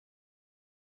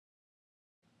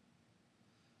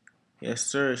Yes,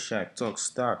 sir. Shaq Talk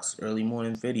Stocks. Early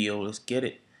morning video. Let's get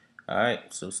it. All right.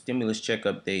 So stimulus check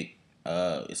update.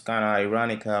 It's kind of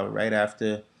ironic how right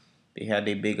after they had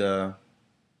their big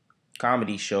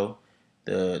comedy show,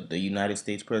 the United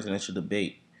States presidential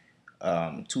debate.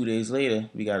 2 days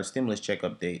later, we got a stimulus check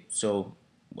update. So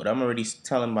what I'm already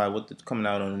telling by what's coming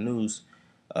out on the news,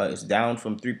 it's down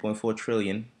from 3.4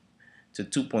 trillion to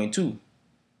 2.2.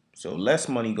 So less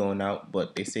money going out,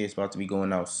 but they say it's about to be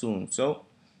going out soon. So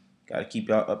gotta keep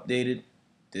y'all updated.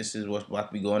 This is what's about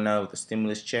to be going on with the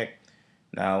stimulus check.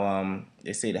 Now,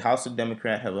 they say the House of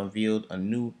Democrats have unveiled a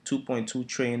new $2.2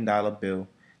 trillion bill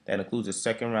that includes a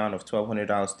second round of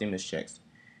 $1,200 stimulus checks.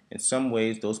 In some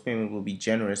ways, those payments will be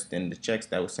generous than the checks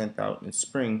that were sent out in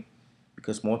spring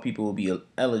because more people will be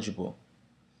eligible.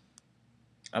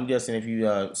 I'm guessing if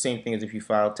you same thing as if you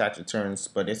file tax returns,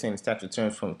 but they're saying it's tax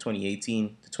returns from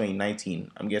 2018 to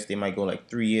 2019. I'm guessing they might go like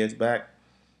 3 years back.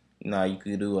 Now you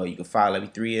could file every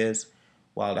 3 years.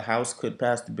 While the House could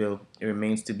pass the bill, it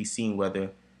remains to be seen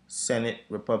whether Senate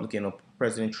Republican or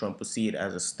President Trump will see it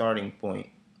as a starting point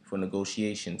for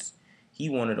negotiations. He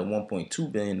wanted a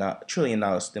 1.2 trillion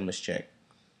dollar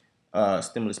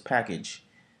stimulus package.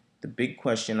 The big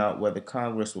question out whether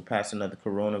Congress will pass another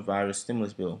coronavirus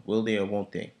stimulus bill. Will they or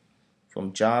won't they?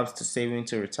 From jobs to saving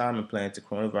to retirement plans, the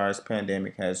coronavirus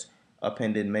pandemic has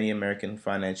upended many Americans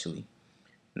financially.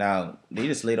 Now, they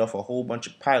just laid off a whole bunch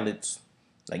of pilots,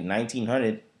 like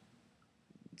 1,900.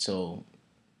 So,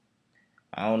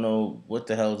 I don't know what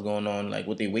the hell is going on, like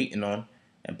what they waiting on.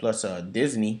 And plus,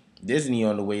 Disney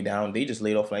on the way down, they just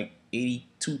laid off like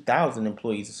 82,000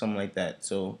 employees or something like that.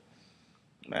 So,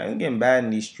 man, it's getting bad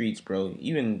in these streets, bro.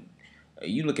 Even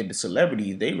you look at the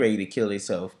celebrities, they ready to kill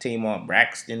themselves. Tamar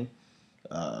Braxton,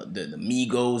 the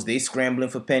Migos, they scrambling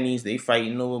for pennies, they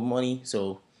fighting over money.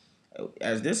 So,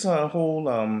 as this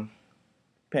whole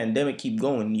pandemic keep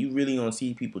going, you really don't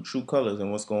see people true colors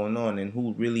and what's going on and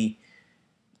who really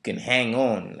can hang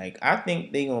on. Like I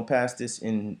think they gonna pass this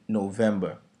in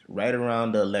November, right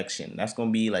around the election. That's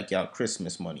gonna be like y'all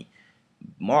Christmas money.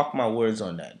 Mark my words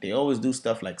on that. They always do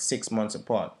stuff like 6 months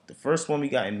apart. The first one we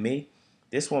got in May,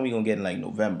 this one we gonna get in like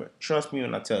November. Trust me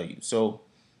when I tell you. So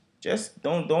just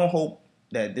don't hope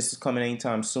that this is coming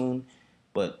anytime soon,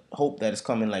 but hope that it's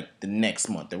coming like the next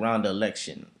month around the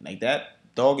election. Like that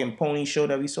dog and pony show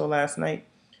that we saw last night.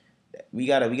 We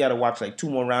gotta watch like 2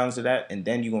 more rounds of that, and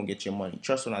then you're gonna get your money.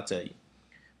 Trust when I tell you.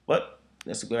 But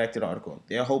let's go back to the article.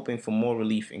 They're hoping for more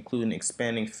relief, including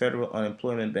expanding federal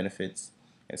unemployment benefits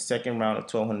and second round of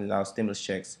 $1,200 stimulus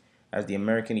checks as the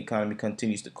American economy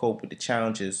continues to cope with the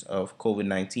challenges of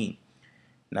COVID-19.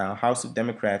 Now, House of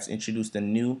Democrats introduced a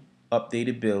new,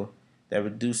 updated bill that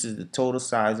reduces the total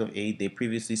size of aid they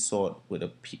previously sought with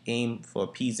an aim for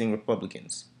appeasing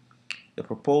Republicans. The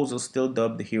proposal, still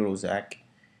dubbed the HEROES Act,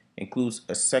 includes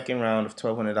a second round of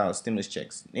 $1,200 stimulus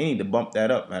checks. They need to bump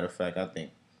that up, matter of fact, I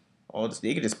think.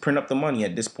 They could just print up the money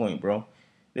at this point, bro. At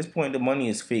this point, the money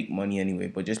is fake money anyway,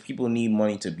 but just people need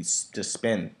money to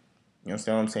spend. You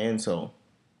understand what I'm saying? So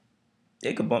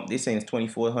they could bump. They're saying it's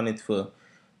 2,400 for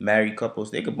married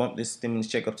couples. They could bump this stimulus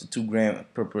check up to 2 grand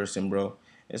per person, bro.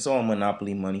 It's all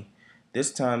monopoly money.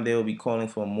 This time they will be calling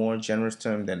for a more generous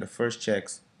term than the first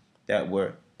checks that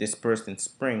were dispersed in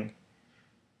spring.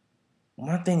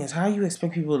 My thing is, how you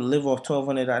expect people to live off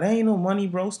 $1,200? That ain't no money,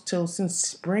 bro, till since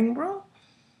spring, bro.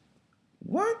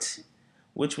 What?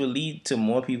 Which will lead to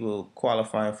more people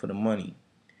qualifying for the money.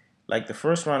 Like the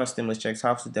first round of stimulus checks,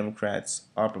 House of Democrats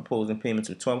are proposing payments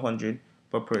of $1,200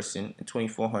 per person and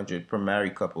 $2,400 per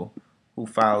married couple who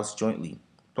files jointly,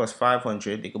 plus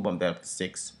 $500. They could bump that up to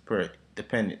 $600 per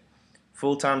dependent.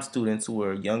 Full-time students who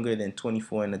are younger than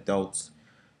 24 and adults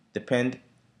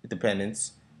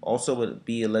dependents also would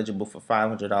be eligible for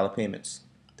 $500 payments.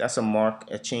 That's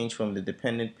a change from the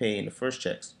dependent pay in the first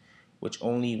checks, which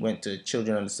only went to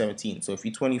children under 17. So if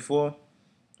you're 24,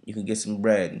 you can get some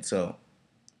bread. And so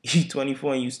you're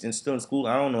 24 and you're still in school.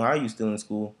 I don't know how you're still in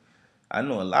school. I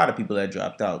know a lot of people that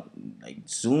dropped out, like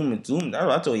Zoom and Zoom. That's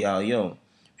what I told y'all, yo,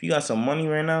 if you got some money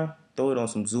right now, throw it on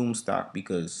some Zoom stock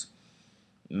because,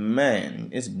 man,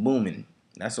 it's booming.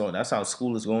 That's all. That's how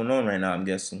school is going on right now, I'm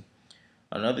guessing.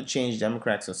 Another change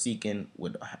Democrats are seeking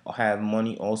would have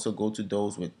money also go to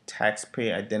those with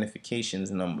taxpayer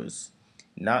identifications numbers,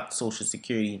 not Social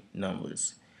Security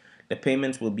numbers. The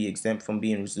payments will be exempt from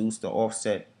being reduced or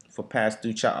offset for past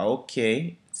due child.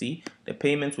 Okay, see, the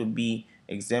payments would be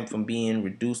exempt from being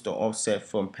reduced or offset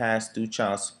from past due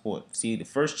child support. See, the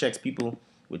first checks people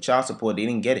with child support, they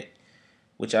didn't get it,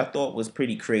 which I thought was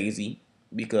pretty crazy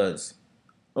because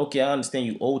okay, I understand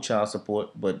you owe child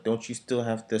support, but don't you still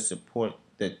have to support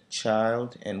the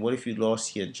child? And what if you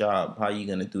lost your job? How are you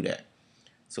gonna do that?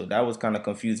 So that was kind of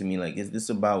confusing me. Like, is this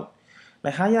about,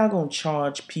 like, how y'all gonna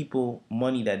charge people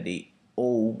money that they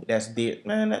owe? That's their,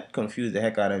 man. That confused the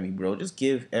heck out of me, bro. Just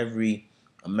give every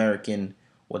American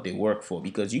what they work for,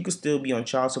 because you could still be on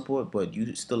child support, but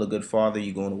you still a good father.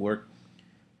 You going to work,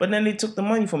 but then they took the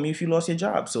money from you if you lost your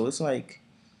job. So it's like,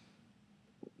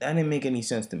 that didn't make any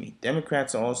sense to me.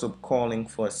 Democrats are also calling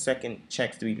for a second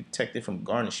checks to be protected from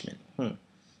garnishment.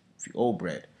 If you owe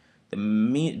bread. The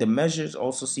measures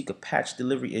also seek a patch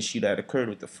delivery issue that occurred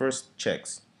with the first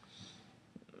checks.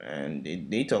 And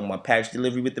they talking about patch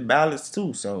delivery with the ballots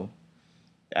too. So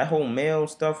that whole mail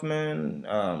stuff, man,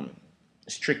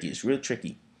 it's tricky. It's real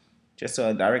tricky. Just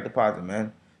a direct deposit,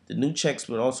 man. The new checks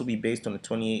would also be based on the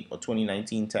 28 or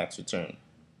 2019 tax return.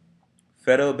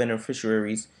 Federal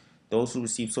beneficiaries, those who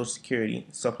receive Social Security,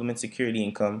 Supplement Security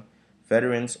Income,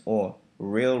 veterans, or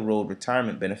railroad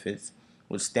retirement benefits,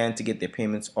 would stand to get their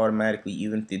payments automatically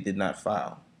even if they did not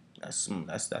file. That's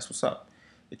what's up.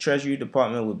 The Treasury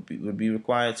Department would be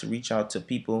required to reach out to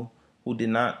people who did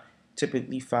not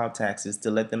typically file taxes to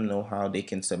let them know how they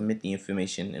can submit the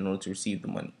information in order to receive the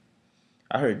money.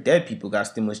 I heard dead people got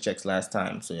stimulus checks last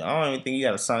time, so I don't even think you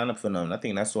got to sign up for them. I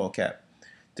think that's all cap.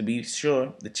 To be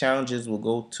sure, the challenges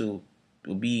will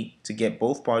be to get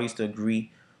both parties to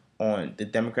agree on the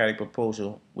Democratic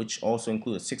proposal, which also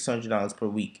includes $600 per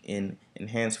week in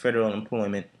enhanced federal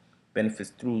employment benefits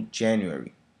through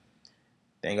January.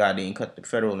 Thank God they didn't cut the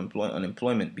federal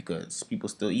unemployment, because people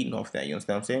still eating off that. You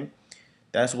understand what I'm saying?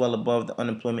 That's well above the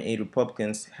unemployment aid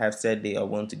Republicans have said they are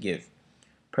willing to give.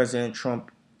 President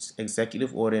Trump's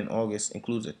executive order in August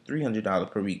includes a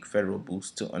 $300 per week federal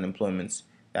boost to unemployments.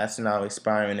 That's now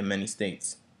expiring in many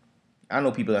states. I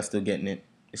know people are still getting it.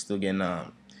 They're still getting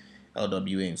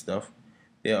LWA and stuff.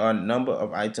 There are a number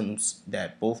of items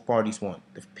that both parties want: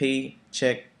 the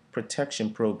Paycheck Protection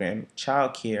Program,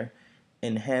 child care,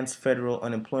 enhanced federal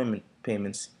unemployment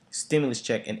payments, stimulus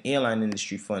check, and airline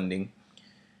industry funding.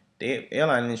 The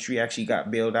airline industry actually got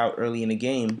bailed out early in the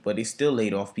game, but they still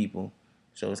laid off people.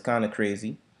 So it's kind of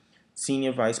crazy.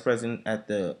 Senior vice president at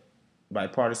the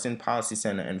Bipartisan Policy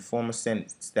Center and former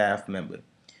Senate staff member.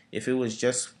 If it was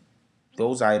just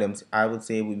those items, I would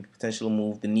say it would potentially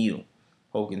move the needle,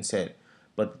 Hogan said.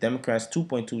 But the Democrats'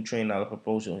 $2.2 trillion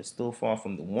proposal is still far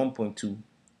from the 1.2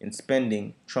 in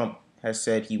spending Trump has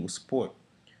said he will support.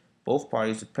 Both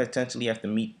parties would potentially have to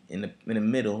meet in the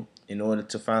middle in order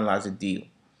to finalize a deal.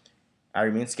 I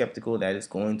remain skeptical that it's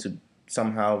going to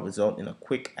somehow result in a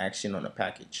quick action on the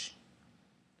package.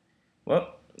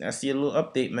 Well, that's your little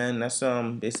update, man. That's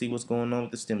basically what's going on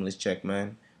with the stimulus check,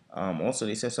 man. Also,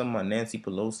 they said something about Nancy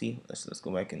Pelosi. Let's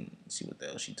go back and see what the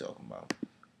hell she talking about.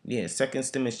 Yeah, second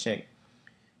stimulus check.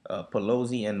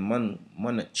 Pelosi and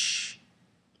Mnuchin.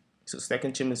 So,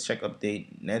 second stimulus check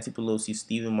update. Nancy Pelosi,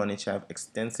 Stephen Mnuchin have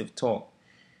extensive talk.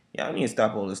 Yeah, I need to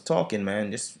stop all this talking,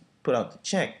 man. Just put out the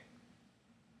check.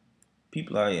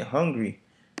 People are hungry.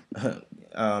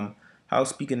 House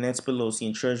Speaker Nancy Pelosi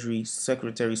and Treasury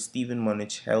Secretary Stephen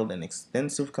Mnuchin held an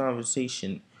extensive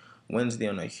conversation Wednesday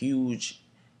on a huge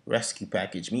rescue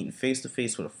package, meeting face to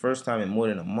face for the first time in more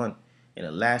than a month in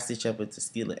a last-ditch effort to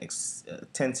steal an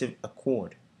tentative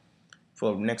accord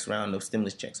for the next round of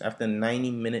stimulus checks. After a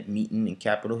 90-minute meeting in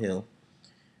Capitol Hill,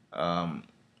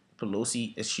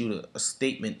 Pelosi issued a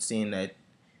statement saying that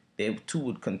they too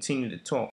would continue to talk